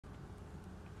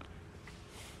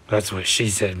That's what she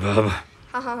said, bub. Ha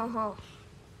ha ha ha.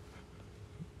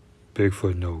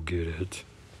 Bigfoot no get it.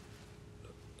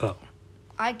 Oh.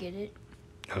 I get it.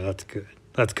 Oh, that's good.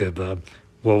 That's good, bub.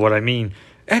 Well, what I mean,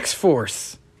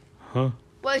 X-Force. Huh?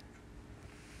 What?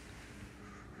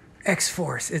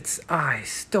 X-Force, it's I,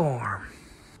 Storm.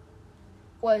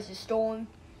 What is a storm?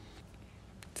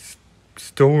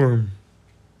 Storm.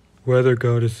 Weather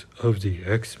goddess of the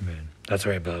X-Men. That's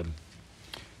right, bub.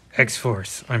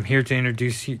 X-Force, I'm here to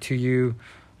introduce you to you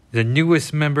the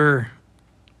newest member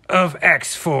of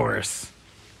X-Force.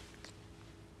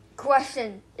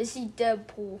 Question, is he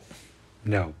Deadpool?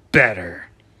 No, better.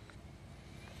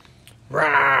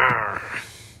 Rawr!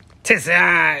 'Tis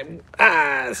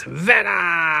us,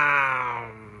 Venom!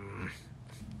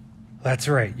 That's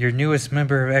right, your newest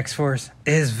member of X-Force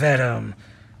is Venom.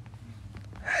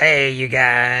 Hey, you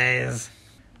guys.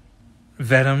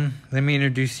 Venom, let me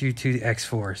introduce you to the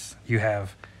X-Force. You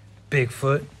have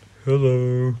Bigfoot.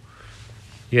 Hello.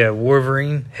 You have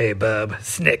Wolverine. Hey, bub.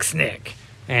 Snick.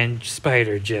 And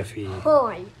Spider Jeffy.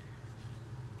 Hi.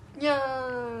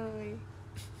 Yay.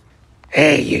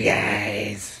 Hey, you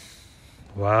guys.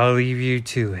 Well, I'll leave you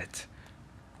to it.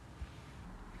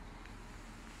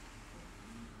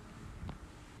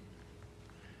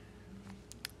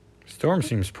 Storm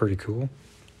seems pretty cool.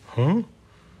 Huh?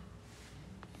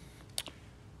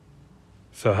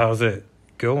 So how's it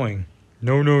going?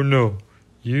 No.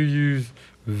 You use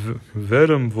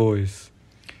Venom voice.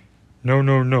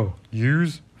 No.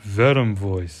 Use Venom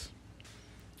voice.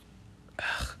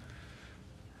 Ugh.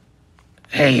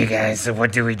 Hey, you guys. So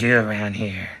what do we do around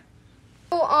here?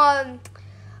 So,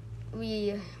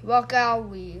 we work out,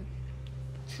 we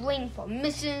train for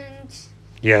missions.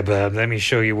 Yeah, bub. Let me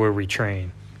show you where we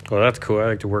train. Oh, that's cool. I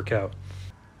like to work out.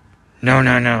 No.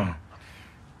 No.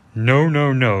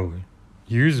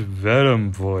 Use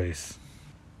Venom voice.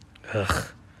 Ugh.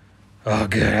 Oh,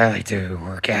 good. I like to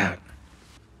work out.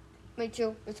 Me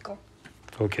too. Let's go.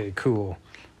 Okay, cool.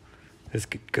 Let's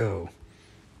go.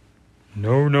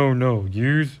 No.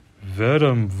 Use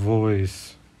Venom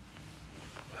voice.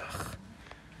 Ugh.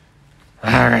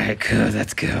 All right, cool.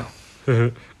 Let's go.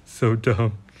 So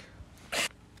dumb.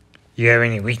 You have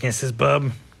any weaknesses,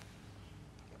 bub?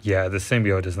 Yeah, the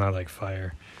symbiote does not like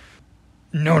fire.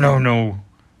 No.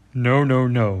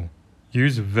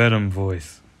 Use Venom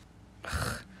voice.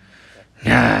 Ugh.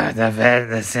 No,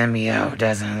 the symbiote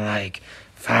doesn't like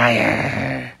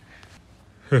fire.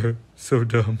 So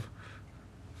dumb.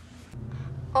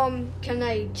 Can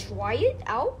I try it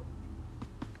out?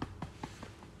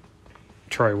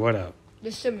 Try what out? The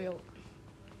symbiote.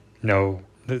 No,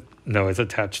 it's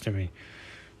attached to me.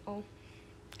 Oh.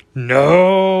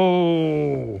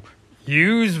 No!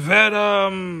 Use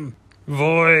Venom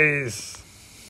voice.